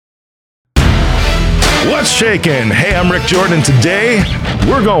What's shaking? Hey, I'm Rick Jordan. Today,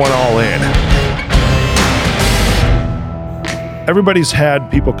 we're going all in. Everybody's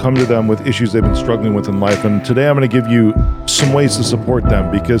had people come to them with issues they've been struggling with in life, and today I'm going to give you some ways to support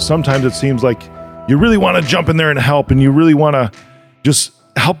them, because sometimes it seems like you really want to jump in there and help, and you really want to just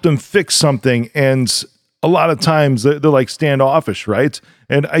help them fix something, and a lot of times they're like standoffish, right?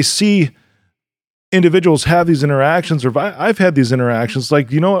 And I see individuals have these interactions, or I've had these interactions,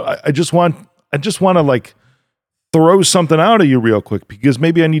 like, I just want to like throw something out at you real quick because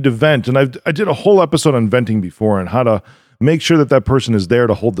maybe I need to vent. And I did a whole episode on venting before and how to make sure that person is there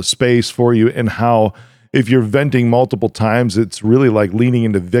to hold the space for you, and how if you're venting multiple times, it's really like leaning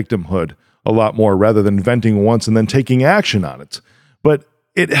into victimhood a lot more rather than venting once and then taking action on it. But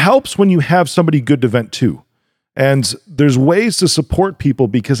it helps when you have somebody good to vent to. And there's ways to support people,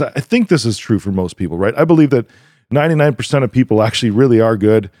 because I think this is true for most people, right? I believe that 99% of people actually really are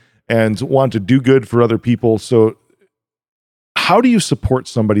good and want to do good for other people. So how do you support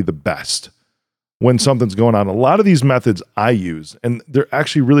somebody the best when something's going on? A lot of these methods I use, and they're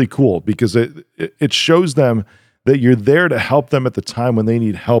actually really cool because it shows them that you're there to help them at the time when they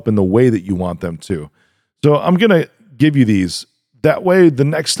need help in the way that you want them to. So I'm going to give you these. That way, the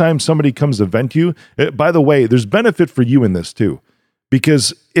next time somebody comes to vent you, by the way, there's benefit for you in this too,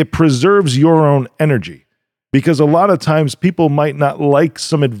 because it preserves your own energy. Because a lot of times people might not like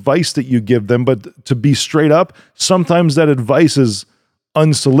some advice that you give them, but to be straight up, sometimes that advice is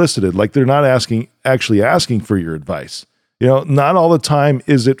unsolicited, like they're not actually asking for your advice. Not all the time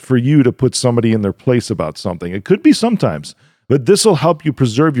is it for you to put somebody in their place about something. It could be sometimes, but this will help you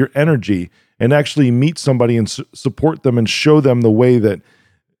preserve your energy and actually meet somebody and support them and show them the way that,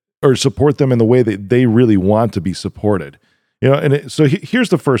 or support them in the way that they really want to be supported. So here's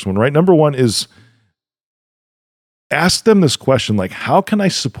the first one, right? Number one is ask them this question, like, how can I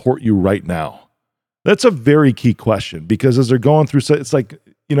support you right now? That's a very key question, because as they're going through, it's like,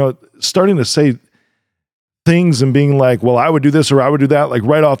 starting to say things and being like, well, I would do this or I would do that, like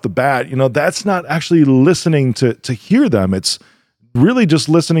right off the bat, that's not actually listening to hear them. It's really just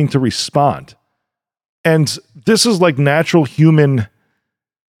listening to respond. And this is like natural human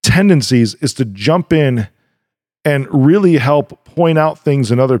tendencies, is to jump in and really help point out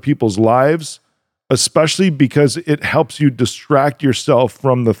things in other people's lives, especially because it helps you distract yourself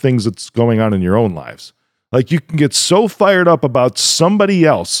from the things that's going on in your own lives. Like, you can get so fired up about somebody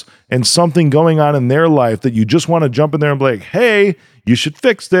else and something going on in their life that you just want to jump in there and be like, hey, you should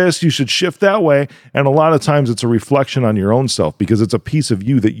fix this, you should shift that way. And a lot of times it's a reflection on your own self, because it's a piece of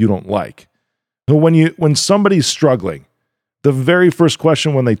you that you don't like. So when somebody's struggling, the very first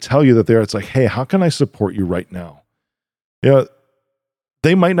question when they tell you that it's like, hey, how can I support you right now?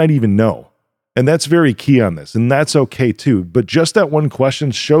 They might not even know. And that's very key on this. And that's okay too. But just that one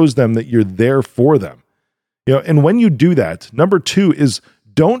question shows them that you're there for them. And when you do that, number two is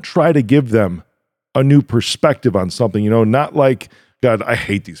don't try to give them a new perspective on something, not like, God, I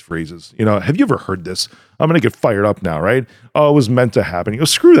hate these phrases. Have you ever heard this? I'm going to get fired up now, right? Oh, it was meant to happen.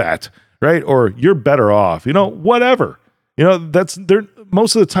 Screw that, right? Or you're better off, whatever. That's there.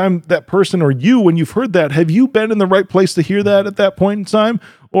 Most of the time, that person or you, when you've heard that, have you been in the right place to hear that at that point in time?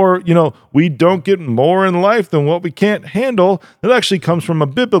 Or, we don't get more in life than what we can't handle. That actually comes from a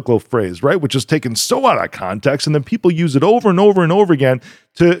biblical phrase, right? Which is taken so out of context, and then people use it over and over and over again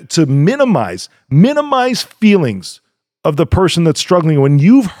to minimize feelings of the person that's struggling. When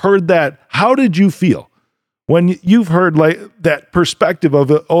you've heard that, how did you feel? When you've heard like that perspective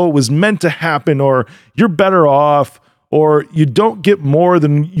of, it was meant to happen, or you're better off, or you don't get more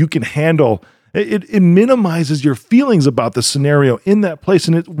than you can handle, it minimizes your feelings about the scenario in that place,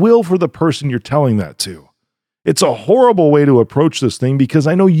 and it will for the person you're telling that to. It's a horrible way to approach this thing, because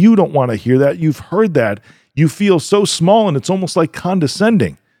I know you don't want to hear that. You've heard that. You feel so small, and it's almost like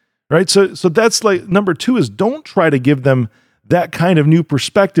condescending, right? So that's like number two, is don't try to give them that kind of new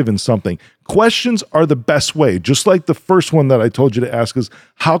perspective in something. Questions are the best way. Just like the first one that I told you to ask is,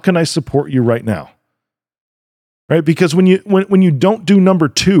 how can I support you right now? Right? Because when you don't do number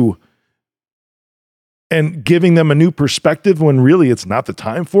two and giving them a new perspective when really it's not the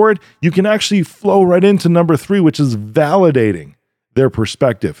time for it, you can actually flow right into number three, which is validating their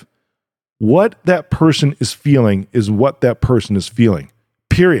perspective. What that person is feeling is what that person is feeling,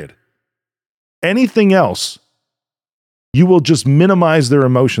 period. Anything else, you will just minimize their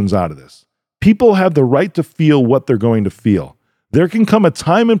emotions out of this. People have the right to feel what they're going to feel. There can come a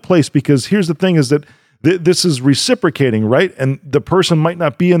time and place, because here's the thing, is that this is reciprocating, right? And the person might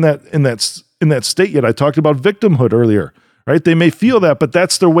not be in that state yet. I talked about victimhood earlier, right? They may feel that, but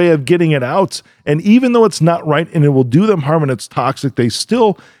that's their way of getting it out. And even though it's not right and it will do them harm and it's toxic, they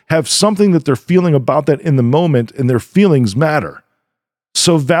still have something that they're feeling about that in the moment, and their feelings matter.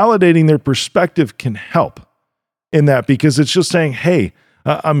 So validating their perspective can help in that, because it's just saying, hey,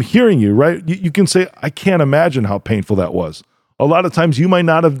 I'm hearing you, right? You can say, I can't imagine how painful that was. A lot of times you might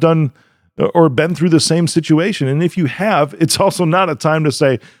not have done or been through the same situation. And if you have, it's also not a time to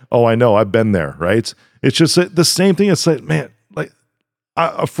say, oh, I know, I've been there, right? It's just the same thing. It's like, man, like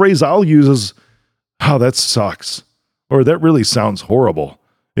a phrase I'll use is, oh, that sucks. Or that really sounds horrible.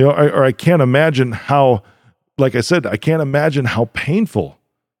 You know, or I can't imagine how, like I said, I can't imagine how painful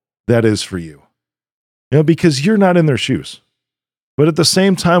that is for you. You know, because you're not in their shoes. But at the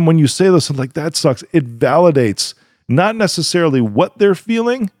same time, when you say this, I'm like, that sucks, it validates not necessarily what they're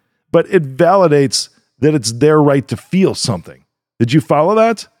feeling, but it validates that it's their right to feel something. Did you follow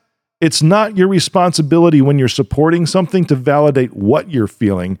that? It's not your responsibility when you're supporting something to validate what you're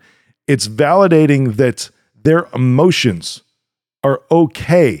feeling. It's validating that their emotions are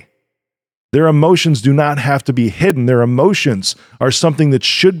okay. Their emotions do not have to be hidden. Their emotions are something that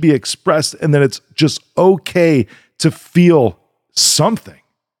should be expressed, and that it's just okay to feel something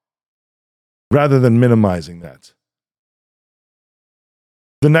rather than minimizing that.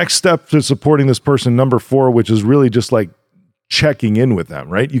 The next step to supporting this person, number 4, which is really just like checking in with them,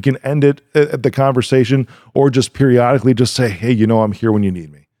 right? You can end it at the conversation, or just periodically just say, hey, you know, I'm here when you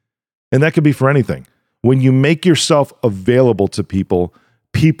need me. And that could be for anything. When you make yourself available to people,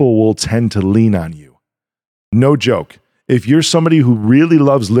 people will tend to lean on you. No joke. If you're somebody who really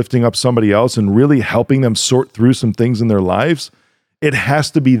loves lifting up somebody else and really helping them sort through some things in their lives, it has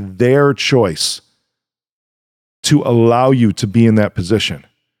to be their choice to allow you to be in that position.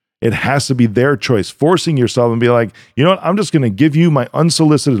 It has to be their choice, forcing yourself and be like, you know what, I'm just going to give you my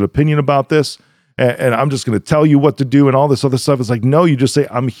unsolicited opinion about this, and I'm just going to tell you what to do and all this other stuff. It's like, no, you just say,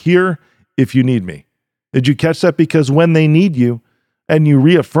 I'm here if you need me. Did you catch that? Because when they need you, and you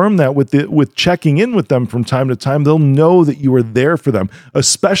reaffirm that with checking in with them from time to time, they'll know that you are there for them,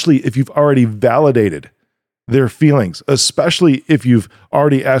 especially if you've already validated their feelings, especially if you've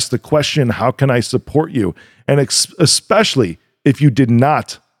already asked the question, how can I support you? And especially if you did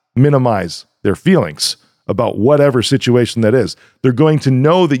not minimize their feelings about whatever situation that is. They're going to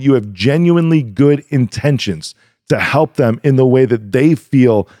know that you have genuinely good intentions to help them in the way that they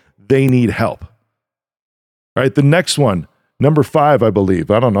feel they need help. All right, the next one, number 5, I believe.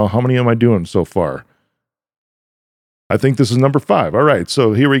 I don't know. How many am I doing so far? I think this is number 5. All right,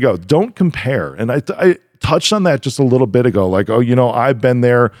 so here we go. Don't compare. And I touched on that just a little bit ago. Like, oh, you know, I've been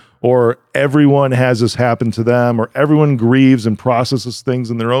there, or everyone has this happen to them, or everyone grieves and processes things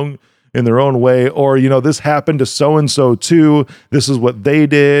in their own way, or, you know, this happened to so-and-so too. This is what they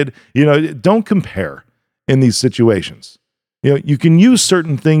did. You know, don't compare in these situations. You know, you can use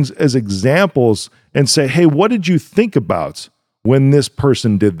certain things as examples and say, hey, what did you think about when this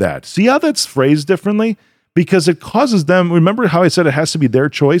person did that? See how that's phrased differently? Because it causes them, remember how I said it has to be their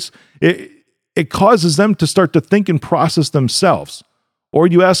choice? It causes them to start to think and process themselves. Or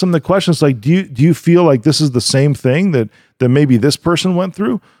you ask them the questions like, do you feel like this is the same thing that maybe this person went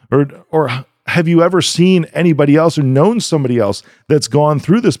through? Or have you ever seen anybody else or known somebody else that's gone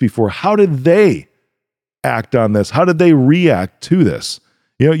through this before? How did they act on this? How did they react to this?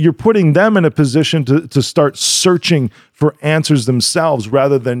 You know, you're putting them in a position to start searching for answers themselves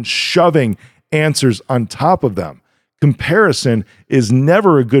rather than shoving answers on top of them. Comparison is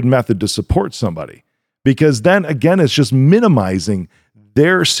never a good method to support somebody, because then again, it's just minimizing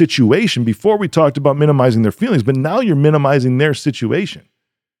their situation. Before we talked about minimizing their feelings, but now you're minimizing their situation.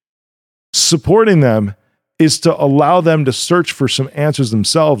 Supporting them is to allow them to search for some answers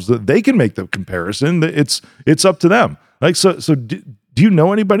themselves that they can make the comparison. It's up to them. Like, so do you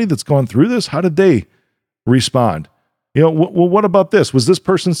know anybody that's gone through this? How did they respond? You know, well, what about this? Was this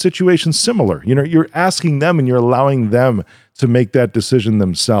person's situation similar? You know, you're asking them and you're allowing them to make that decision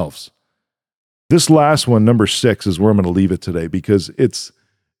themselves. This last one, number 6, is where I'm going to leave it today, because it's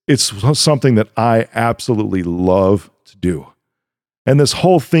something that I absolutely love to do. And this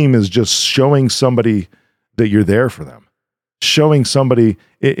whole theme is just showing somebody that you're there for them, showing somebody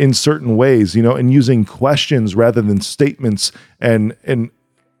in certain ways, you know, and using questions rather than statements, and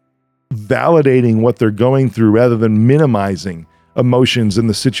validating what they're going through rather than minimizing emotions in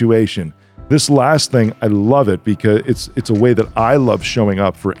the situation. This last thing, I love it because it's a way that I love showing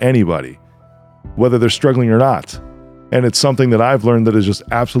up for anybody, whether they're struggling or not. And it's something that I've learned that is just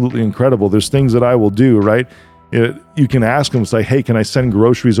absolutely incredible. There's things that I will do, right? You can ask them, say, hey, can I send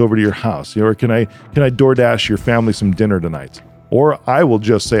groceries over to your house? Or can I DoorDash your family some dinner tonight? Or I will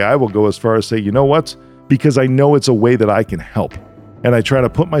just say, I will go as far as say, you know what? because I know it's a way that I can help. And I try to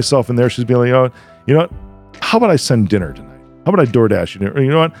put myself in there. She's being like, oh, you know what? How about I send dinner tonight? How about I DoorDash you dinner? Or you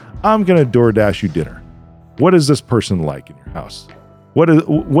know what? I'm going to DoorDash you dinner. What is this person like in your house? What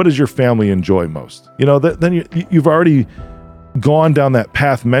does your family enjoy most? You know, then you've already gone down that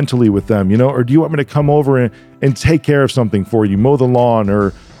path mentally with them, you know, or do you want me to come over and take care of something for you, mow the lawn,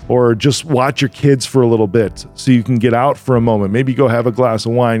 or just watch your kids for a little bit so you can get out for a moment, maybe go have a glass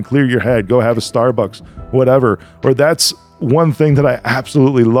of wine, clear your head, go have a Starbucks, whatever. Or that's one thing that I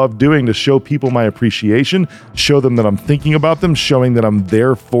absolutely love doing, to show people my appreciation, show them that I'm thinking about them, showing that I'm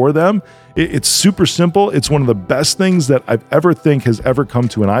there for them. It's super simple. It's one of the best things that I've ever think has ever come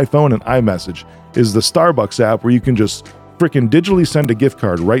to an iPhone and iMessage is the Starbucks app, where you can just freaking digitally send a gift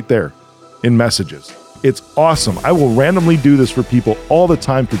card right there in messages. It's awesome. I will randomly do this for people all the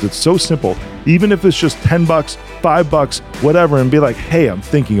time because it's so simple. Even if it's just $10, $5, whatever, and be like, hey, I'm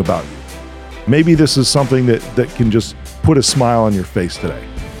thinking about you. Maybe this is something that can just put a smile on your face today.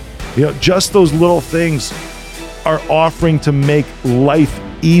 You know, just those little things are offering to make life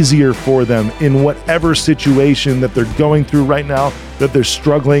easier for them in whatever situation that they're going through right now, that they're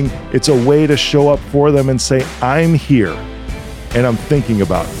struggling. It's a way to show up for them and say, I'm here and I'm thinking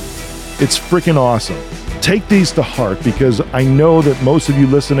about it. It's freaking awesome. Take these to heart, because I know that most of you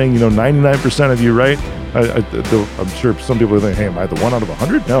listening, 99% of you, right? I'm sure some people are thinking, hey, am I the 1 out of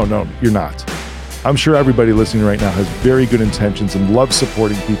 100? No, you're not. I'm sure everybody listening right now has very good intentions and loves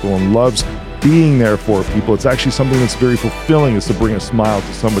supporting people and loves being there for people. It's actually something that's very fulfilling, is to bring a smile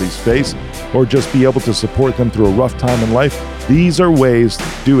to somebody's face or just be able to support them through a rough time in life. These are ways to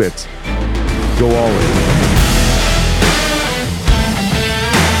do it. Go all in.